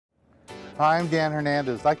Hi, I'm Dan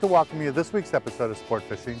Hernandez. I'd like to welcome you to this week's episode of Sport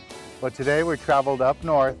Fishing. But today we traveled up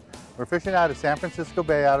north. We're fishing out of San Francisco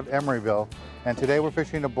Bay out of Emeryville. And today we're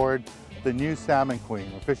fishing aboard the new Salmon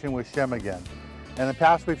Queen. We're fishing with Shem again. In the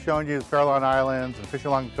past we've shown you the Farallon Islands and fishing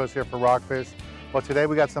along the coast here for rockfish. Well, today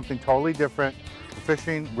we got something totally different. We're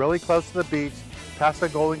fishing really close to the beach, past the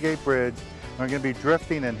Golden Gate Bridge. And we're going to be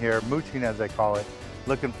drifting in here, mooching as they call it,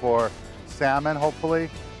 looking for salmon hopefully,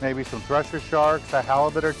 maybe some thresher sharks, a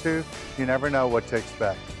halibut or two. You never know what to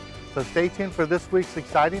expect. So stay tuned for this week's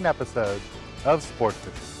exciting episode of Sport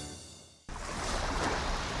Fishing.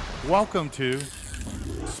 Welcome to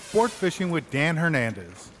Sport Fishing with Dan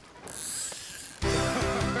Hernandez.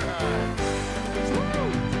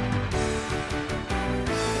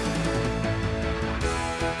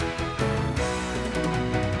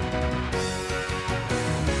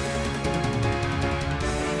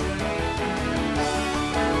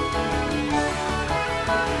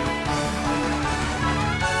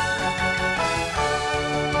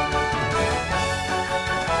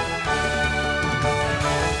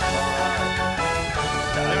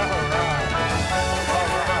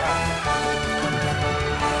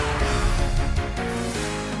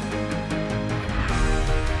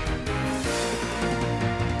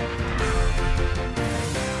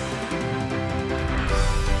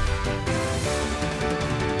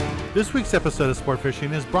 This week's episode of Sport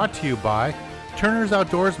Fishing is brought to you by Turner's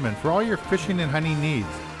Outdoorsman for all your fishing and hunting needs,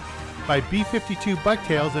 by B52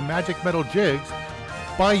 Bucktails and Magic Metal Jigs,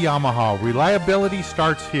 by Yamaha, reliability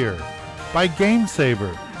starts here, by Game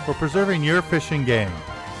Saver for preserving your fishing game,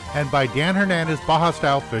 and by Dan Hernandez Baja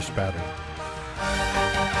Style Fish Pattern.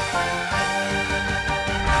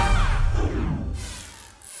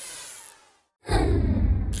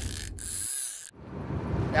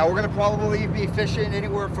 Now we're going to probably be fishing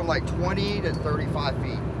anywhere from like 20 to 35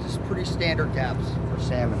 feet. Just pretty standard depths for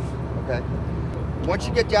salmon, okay? Once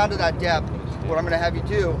you get down to that depth, what I'm going to have you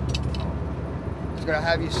do is going to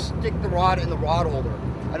have you stick the rod in the rod holder.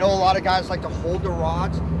 I know a lot of guys like to hold their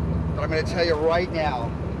rods, but I'm going to tell you right now,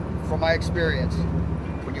 from my experience,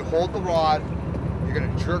 when you hold the rod, you're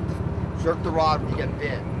going to jerk the rod when you get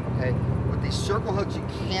bit, okay? With these circle hooks, you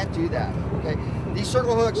can't do that, okay? These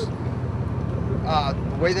circle hooks,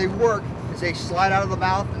 the way they work is they slide out of the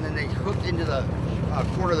mouth and then they hook into the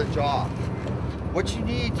corner of the jaw. What you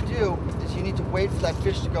need to do is you need to wait for that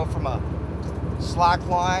fish to go from a slack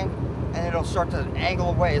line and it'll start to angle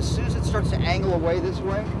away. As soon as it starts to angle away this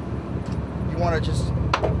way, you want to just,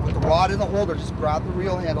 with the rod in the holder, just grab the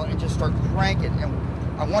reel handle and just start cranking. And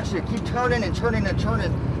I want you to keep turning and turning and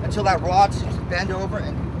turning until that rod starts to bend over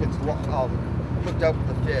and gets hooked up with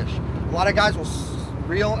the fish. A lot of guys will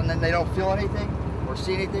reel and then they don't feel anything or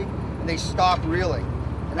see anything and they stop reeling,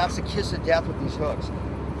 and that's the kiss of death with these hooks.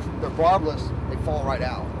 They're barbless, they fall right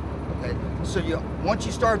out, okay? So once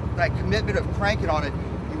you start that commitment of cranking on it,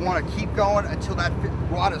 you want to keep going until that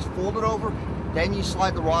rod is folded over, then you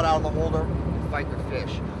slide the rod out of the holder and fight the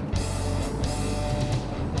fish.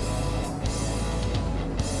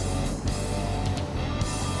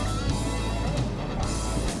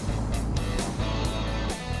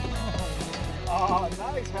 Oh,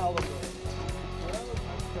 nice halibut.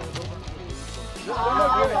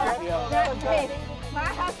 Hey, my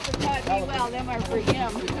husband taught me well, them are for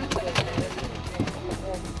him.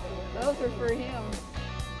 Those are for him.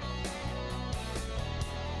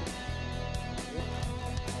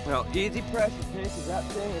 Well, easy pressure, okay? Because that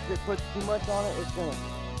thing, if it puts too much on it, it's going to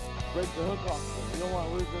break the hook off. You don't want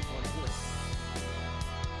to lose this one, too.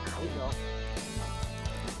 There we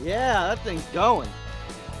go. Yeah, that thing's going.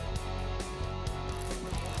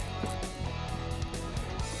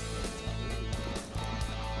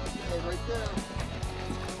 Right there.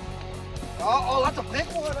 Oh, that's a big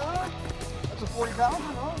one, huh? That's a 40-pounder,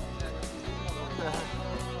 huh?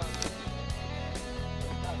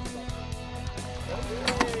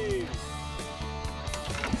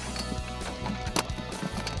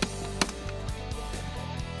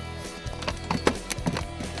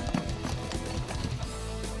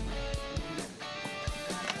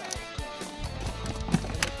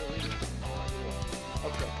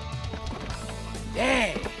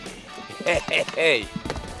 Hey. Hey.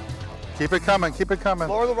 Keep it coming, keep it coming.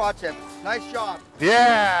 Lower the rod tip. Nice job.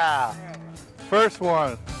 Yeah! First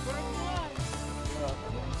one.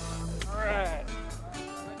 All right.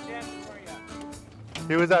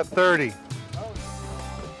 He was at 30.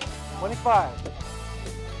 25.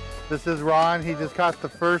 This is Ron. He just caught the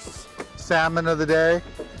first salmon of the day.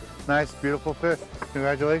 Nice, beautiful fish.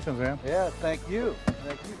 Congratulations, man. Yeah, thank you.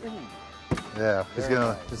 Thank you. Yeah, he's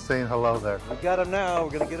just saying hello there. We got him now.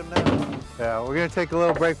 We're gonna get him now. Yeah, we're gonna take a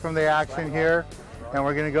little break from the action here. And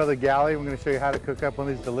we're gonna go to the galley. We're gonna show you how to cook up one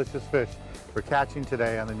of these delicious fish we're catching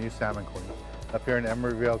today on the new Salmon Queen up here in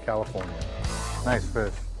Emeryville, California. Nice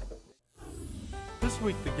fish. This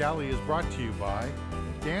week, the galley is brought to you by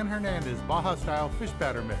Dan Hernandez Baja Style Fish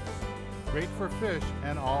Batter Mix. Great for fish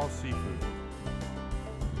and all seafood.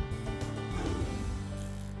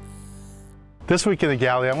 This week in the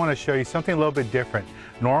galley, I want to show you something a little bit different.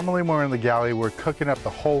 Normally when we're in the galley, we're cooking up the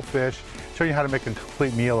whole fish, showing you how to make a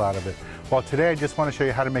complete meal out of it. Well, today I just want to show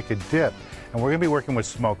you how to make a dip, and we're going to be working with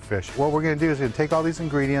smoked fish. What we're going to do is we're going to take all these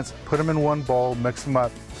ingredients, put them in one bowl, mix them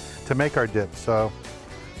up to make our dip. So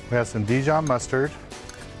we have some Dijon mustard,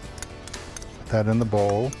 put that in the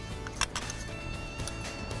bowl,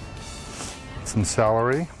 some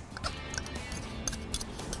celery,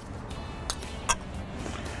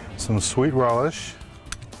 some sweet relish,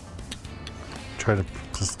 try to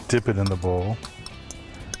just dip it in the bowl.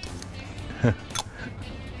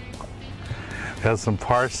 Has some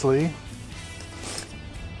parsley,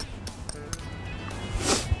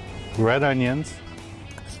 red onions.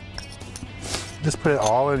 Just put it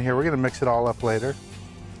all in here. We're going to mix it all up later.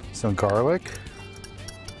 Some garlic,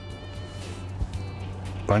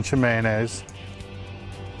 bunch of mayonnaise.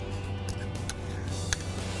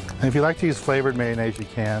 And if you like to use flavored mayonnaise, you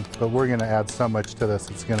can, but we're going to add so much to this,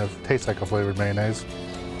 it's going to taste like a flavored mayonnaise.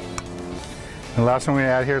 And the last one we're going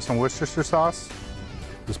to add here is some Worcestershire sauce.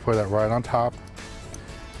 Just pour that right on top.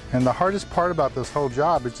 And the hardest part about this whole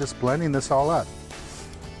job is just blending this all up.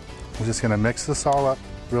 We're just going to mix this all up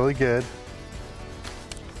really good.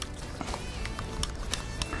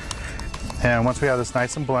 And once we have this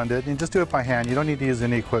nice and blended, you just do it by hand. You don't need to use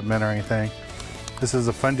any equipment or anything. This is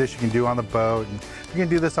a fun dish you can do on the boat. And you can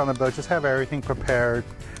do this on the boat, just have everything prepared,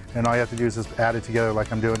 and all you have to do is just add it together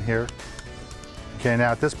like I'm doing here. Okay,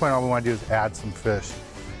 now at this point all we want to do is add some fish.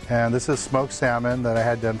 And this is smoked salmon that I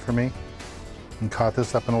had done for me. And caught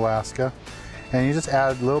this up in Alaska. And you just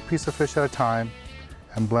add a little piece of fish at a time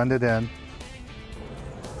and blend it in.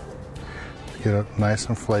 Get it nice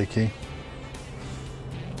and flaky.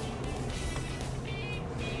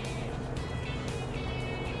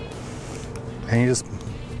 And you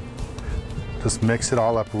just mix it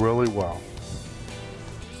all up really well.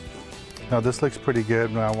 Now this looks pretty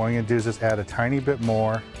good. Now what I'm going to do is just add a tiny bit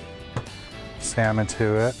more salmon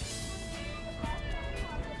to it.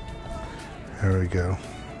 There we go.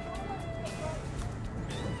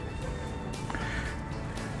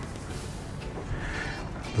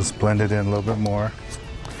 Just blend it in a little bit more.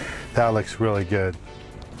 That looks really good.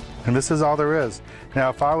 And this is all there is.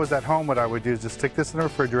 Now if I was at home, what I would do is just stick this in the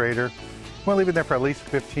refrigerator. I'm going to leave it there for at least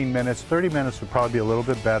 15 minutes. 30 minutes would probably be a little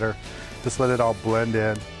bit better. Just let it all blend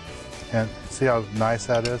in. And see how nice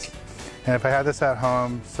that is? And if I had this at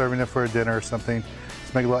home, serving it for a dinner or something,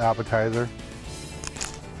 just make a little appetizer.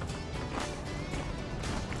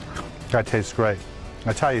 That tastes great.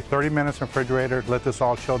 I tell you, 30 minutes in the refrigerator, let this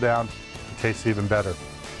all chill down, it tastes even better.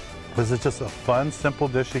 This is just a fun, simple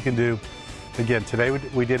dish you can do. Again, today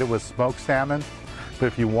we did it with smoked salmon, but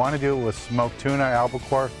if you want to do it with smoked tuna,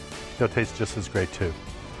 albacore, it'll taste just as great too.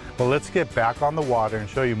 Well, let's get back on the water and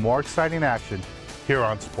show you more exciting action here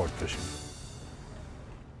on Sport Fishing.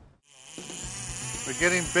 We're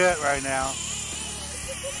getting bit right now.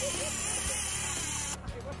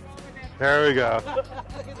 There we go.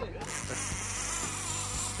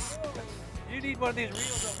 You need one of these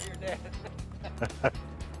reels over here, Dad.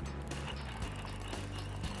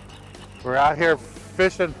 We're out here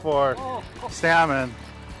fishing for salmon.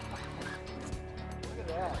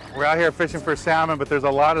 We're out here fishing for salmon, but there's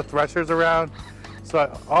a lot of threshers around. So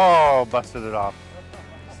busted it off.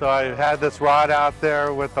 So I had this rod out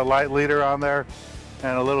there with a light leader on there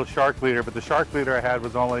and a little shark leader, but the shark leader I had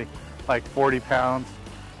was only like 40 pounds,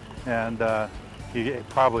 and he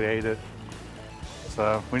probably ate it.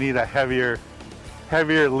 So we need a heavier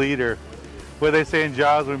leader. What they say in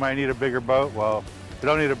Jaws, we might need a bigger boat. Well, we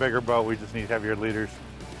don't need a bigger boat, we just need heavier leaders.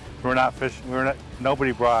 We're not fishing,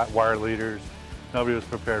 nobody brought wire leaders. Nobody was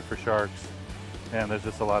prepared for sharks. And there's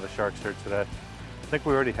just a lot of sharks here today. I think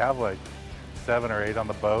we already have like 7 or 8 on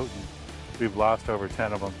the boat, and we've lost over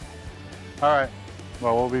 10 of them. All right,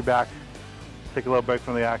 well, we'll be back. Take a little break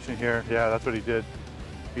from the action here. Yeah, that's what he did.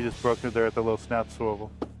 He just broke through there at the little snap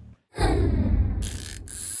swivel.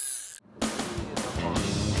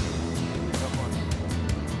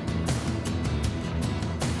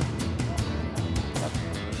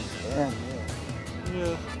 Yeah.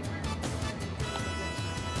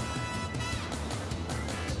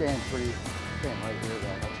 Stand right here,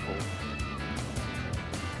 that's cool.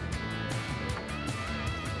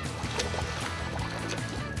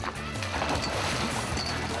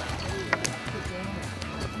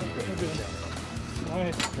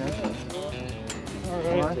 All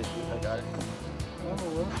right. I got it.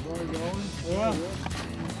 Yeah.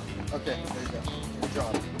 Okay, there you go. Good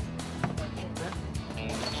job. I'm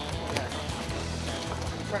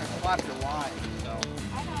trying to flap your line, so.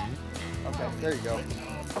 Okay, there you go.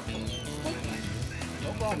 No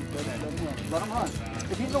problem. Let him run.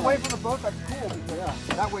 If he's away from the boat, that's cool, because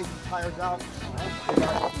that way he tires out.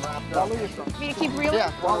 Me to keep reeling? Yeah,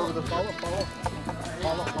 follow.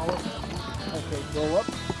 Okay, go up.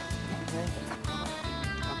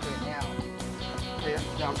 Okay, now. Okay,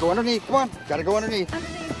 now go underneath. Come on. Gotta go underneath.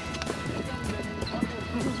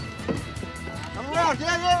 Come around.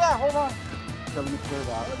 Yeah. Hold on. Okay, let me clear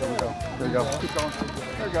that. There we go. There you go. Keep going.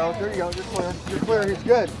 There you go. You're clear. You're clear. He's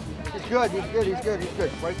good. He's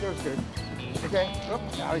good. Right there's good. Okay.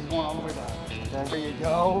 Oops. Now he's going all the way back. Okay. There you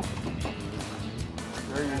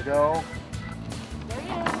go.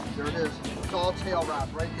 There it is. It's all tail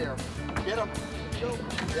wrap right there. Get him. Go.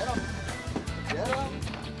 Get him.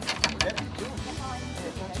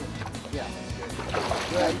 Yeah.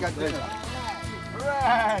 Good. You got good. All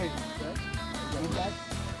right.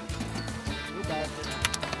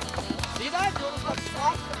 See that? Do it like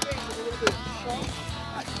soft the face a little bit.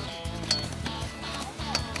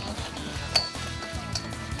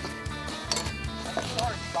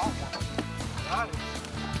 Sorry, stop that. Got it.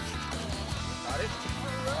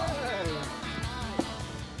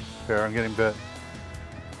 Here, I'm getting bit.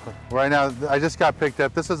 Right now, I just got picked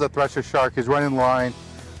up. This is a thresher shark. He's running line,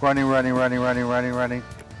 running. We're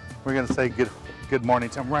gonna say good morning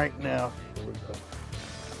to him right now.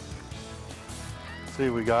 See,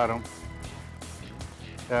 we got him.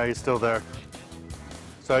 Yeah, he's still there.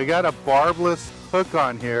 So I got a barbless hook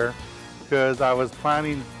on here because I was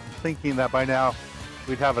thinking that by now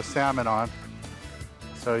we'd have a salmon on.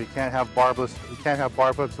 So you can't have barb hooks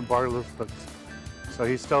and barbless hooks. So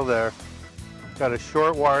he's still there. Got a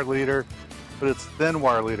short wire leader, but it's thin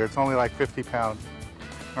wire leader. It's only like 50 pounds.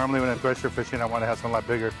 Normally when I'm thresher fishing, I want to have something a lot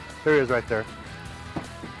bigger. There he is right there.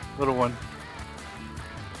 Little one.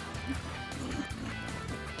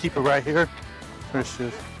 Keep it right here. There she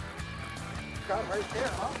is. Got it right there,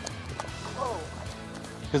 huh? Whoa.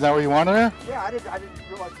 Is that where you wanted her? Yeah, I didn't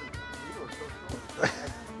realize you were so short.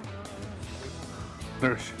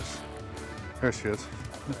 There she is. There she is.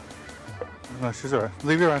 No, she's all right.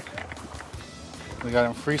 Leave her on. We got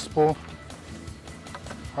him free spool.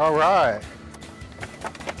 All right.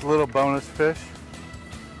 A little bonus fish.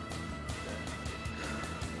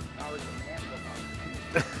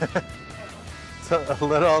 So a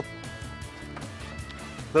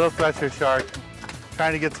little thresher shark.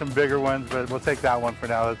 Trying to get some bigger ones, but we'll take that one for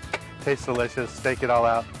now. It tastes delicious. Stake it all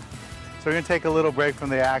out. So we're gonna take a little break from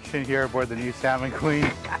the action here aboard the new Salmon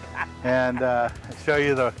Queen and show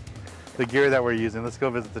you the gear that we're using. Let's go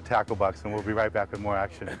visit the tackle box and we'll be right back with more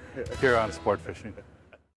action here on Sport Fishing.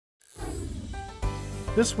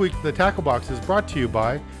 This week, the tackle box is brought to you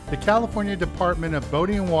by the California Department of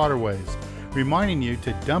Boating and Waterways, reminding you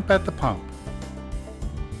to dump at the pump.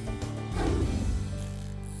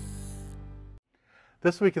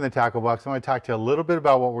 This week in the tackle box, I'm going to talk to you a little bit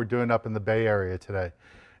about what we're doing up in the Bay Area today.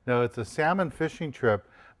 Now, it's a salmon fishing trip,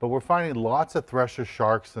 but we're finding lots of thresher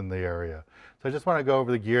sharks in the area. So I just want to go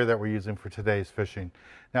over the gear that we're using for today's fishing.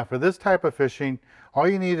 Now, for this type of fishing, all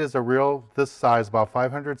you need is a reel this size, about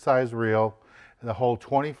 500 size reel. The whole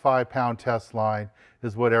 25-pound test line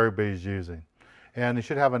is what everybody's using. And you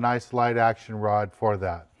should have a nice light action rod for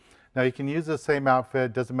that. Now, you can use the same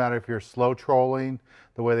outfit. Doesn't matter if you're slow trolling,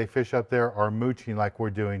 the way they fish up there, or mooching like we're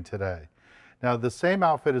doing today. Now, the same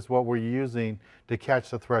outfit is what we're using to catch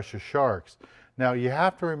the thresher sharks. Now, you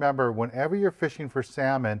have to remember, whenever you're fishing for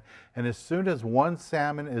salmon, and as soon as one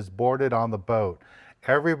salmon is boarded on the boat,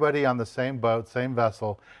 everybody on the same boat, same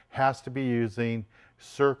vessel, has to be using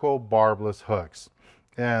circle barbless hooks.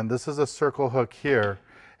 And this is a circle hook here.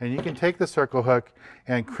 And you can take the circle hook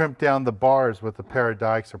and crimp down the bars with a pair of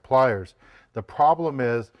dikes or pliers. The problem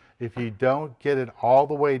is, if you don't get it all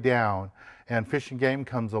the way down, and Fish and Game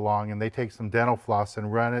comes along and they take some dental floss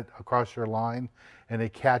and run it across your line, and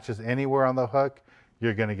it catches anywhere on the hook,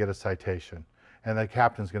 you're going to get a citation. And the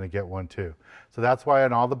captain's going to get one too. So that's why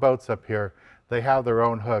on all the boats up here, they have their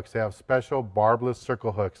own hooks. They have special barbless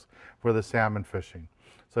circle hooks for the salmon fishing.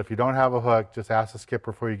 So if you don't have a hook, just ask the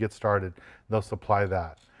skipper before you get started. They'll supply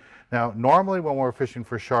that. Now, normally when we're fishing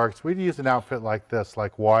for sharks, we'd use an outfit like this,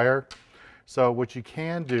 like wire. So what you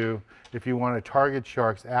can do, if you want to target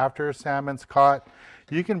sharks after a salmon's caught,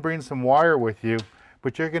 you can bring some wire with you,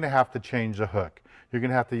 but you're going to have to change the hook. You're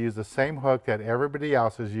going to have to use the same hook that everybody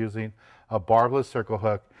else is using, a barbless circle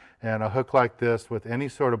hook. And a hook like this with any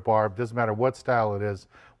sort of barb, doesn't matter what style it is,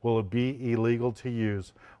 will be illegal to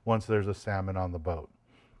use once there's a salmon on the boat.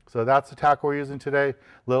 So that's the tackle we're using today.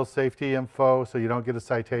 Little safety info so you don't get a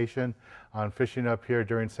citation on fishing up here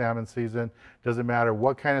during salmon season. Doesn't matter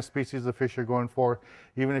what kind of species of fish you're going for.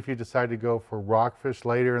 Even if you decide to go for rockfish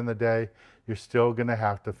later in the day, you're still going to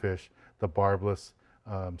have to fish the barbless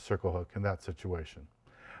circle hook in that situation.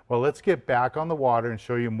 Well, let's get back on the water and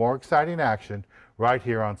show you more exciting action right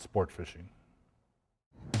here on Sport Fishing.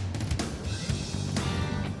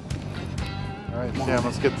 All right, Sam,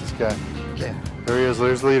 let's get this guy. Okay. There he is,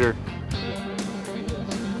 there's leader.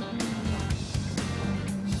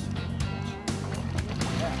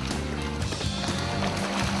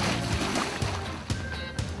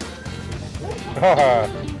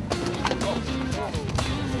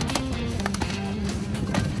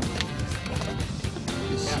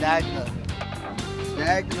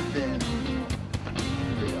 Snag the fin.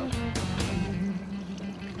 There you go.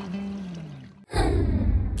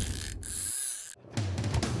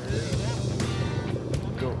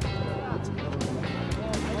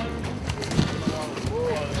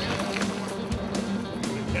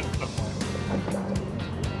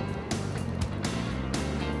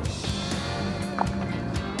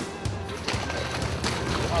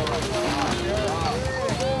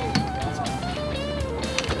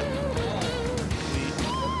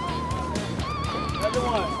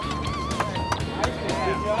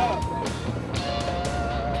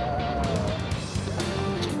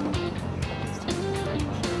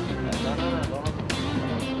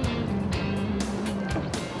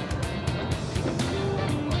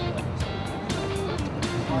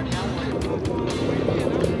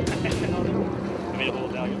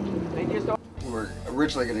 We're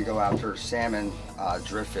originally going to go after salmon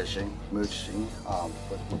drift fishing, mooching,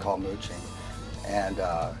 what we call mooching. And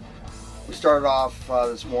we started off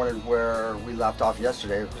this morning where we left off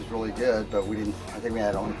yesterday, which was really good, but we didn't, I think we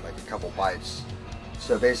had only like a couple bites.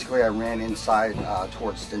 So basically I ran inside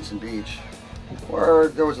towards Stinson Beach, where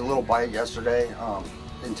there was a little bite yesterday,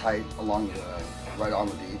 in tight along right on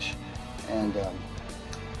the beach. And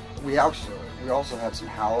we also had some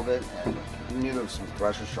halibut, and we knew there was some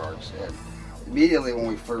thresher sharks. And immediately when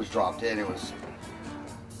we first dropped in, it was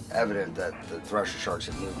evident that the thresher sharks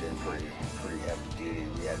had moved in pretty heavy duty.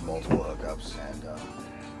 We had multiple hookups, and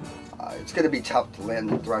it's going to be tough to land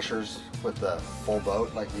the threshers with the full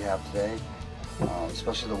boat like we have today,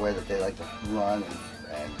 especially the way that they like to run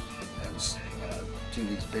and do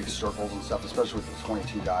these big circles and stuff, especially with the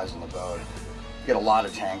 22 guys on the boat. You get a lot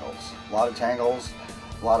of tangles, a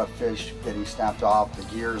lot of fish getting snapped off. The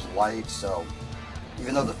gear's light, so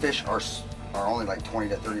even though the fish are only like 20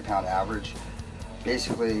 to 30 pound average,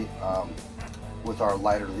 basically with our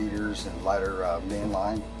lighter leaders and lighter main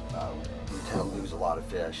line, we tend to lose a lot of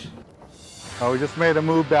fish. We just made a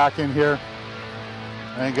move back in here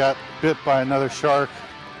and got bit by another shark.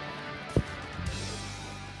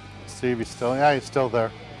 Let's see if he's still, yeah, he's still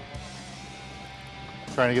there.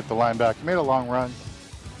 Trying to get the line back. He made a long run,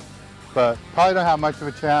 but probably don't have much of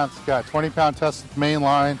a chance. Got 20-pound tested main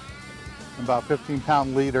line and about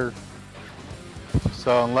 15-pound leader.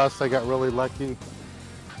 So unless I got really lucky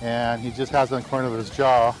and he just has on the corner of his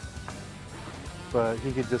jaw, but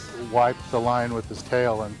he could just wipe the line with his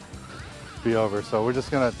tail and be over. So we're just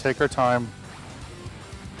gonna take our time,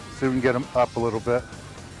 see if we can get him up a little bit.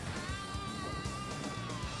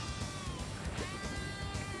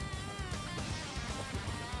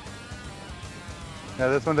 Yeah,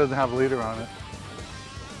 this one doesn't have a leader on it.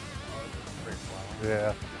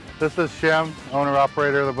 Yeah. This is Shem,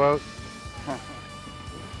 owner-operator of the boat.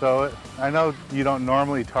 So I know you don't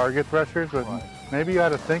normally target threshers, but maybe you ought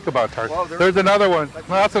to think about targeting. Well, there's another one.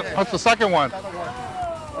 No, that's the second one.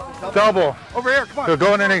 Double. Over here, come on. So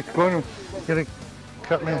go underneath. Go in, get it,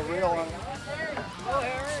 cut me.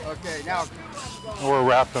 Okay, now. We're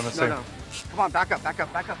wrapped on the same. No. Come on, back up.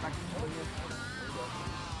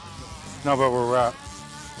 No, but we're wrapped.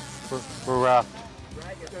 We're wrapped.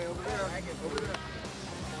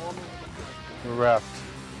 We're wrapped.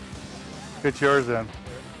 Get yours in.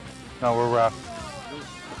 No, we're wrapped.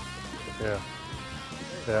 Yeah.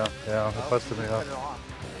 It busted me up.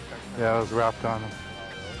 Yeah, I was wrapped on them.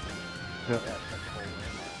 Yeah.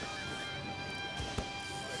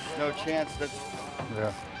 No chance that.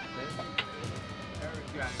 Yeah.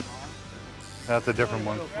 That's a different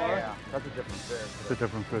one. Yeah, that's a different fish. It's a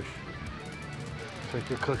different fish. Take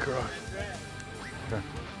your clicker off. Okay.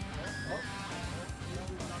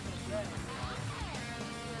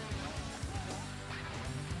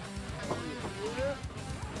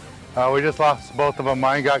 We just lost both of them.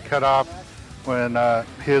 Mine got cut off when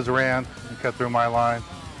his ran and cut through my line.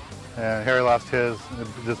 And Harry lost his and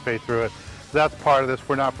just bait through it. So that's part of this.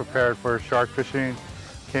 We're not prepared for shark fishing.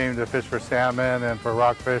 came to fish for salmon and for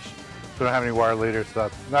rockfish. We don't have any wire leaders, so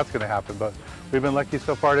that's going to happen. But we've been lucky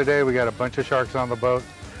so far today. We got a bunch of sharks on the boat.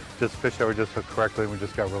 Just fish that were just hooked correctly, and we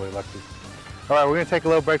just got really lucky. All right, we're going to take a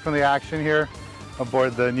little break from the action here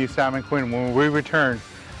aboard the new Salmon Queen. When we return,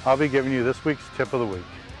 I'll be giving you this week's tip of the week.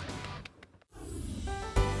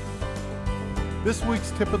 This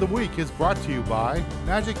week's tip of the week is brought to you by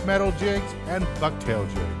Magic Metal Jigs and Bucktail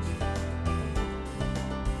Jigs.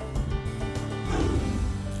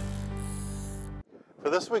 For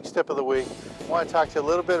this week's tip of the week, I want to talk to you a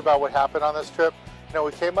little bit about what happened on this trip. You know,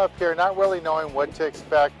 we came up here not really knowing what to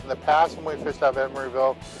expect. In the past, when we fished out of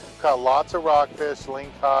Emeryville, we caught lots of rockfish,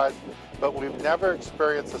 lingcod, but we've never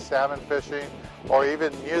experienced the salmon fishing or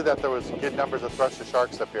even knew that there was good numbers of thresher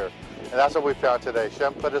sharks up here. And that's what we found today.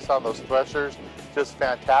 Shem put us on those threshers, just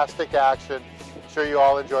fantastic action. I'm sure you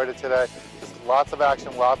all enjoyed it today. Just lots of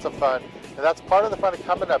action, lots of fun. And that's part of the fun of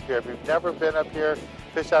coming up here. If you've never been up here,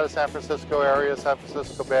 fish out of San Francisco area, San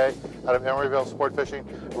Francisco Bay, out of Emeryville sport fishing,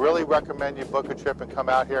 really recommend you book a trip and come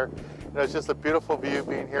out here. You know, it's just a beautiful view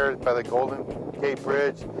being here by the Golden Gate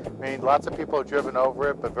Bridge. I mean, lots of people have driven over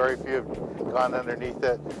it, but very few have gone underneath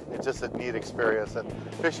it. It's just a neat experience. And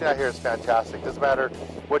fishing out here is fantastic. Doesn't matter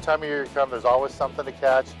what time of year you come, there's always something to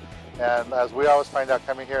catch. And as we always find out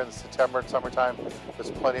coming here in the September and summertime,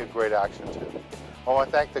 there's plenty of great action too. I want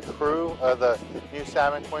to thank the crew of the new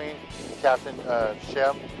Salmon Queen. Captain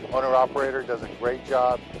Shem, owner-operator, does a great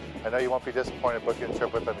job. I know you won't be disappointed booking a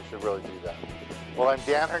trip with them. You should really do that. Well, I'm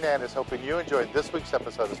Dan Hernandez, hoping you enjoyed this week's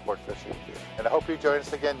episode of Sport Fishing, and I hope you join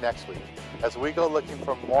us again next week as we go looking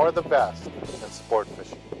for more of the best in sport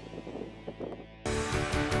fishing.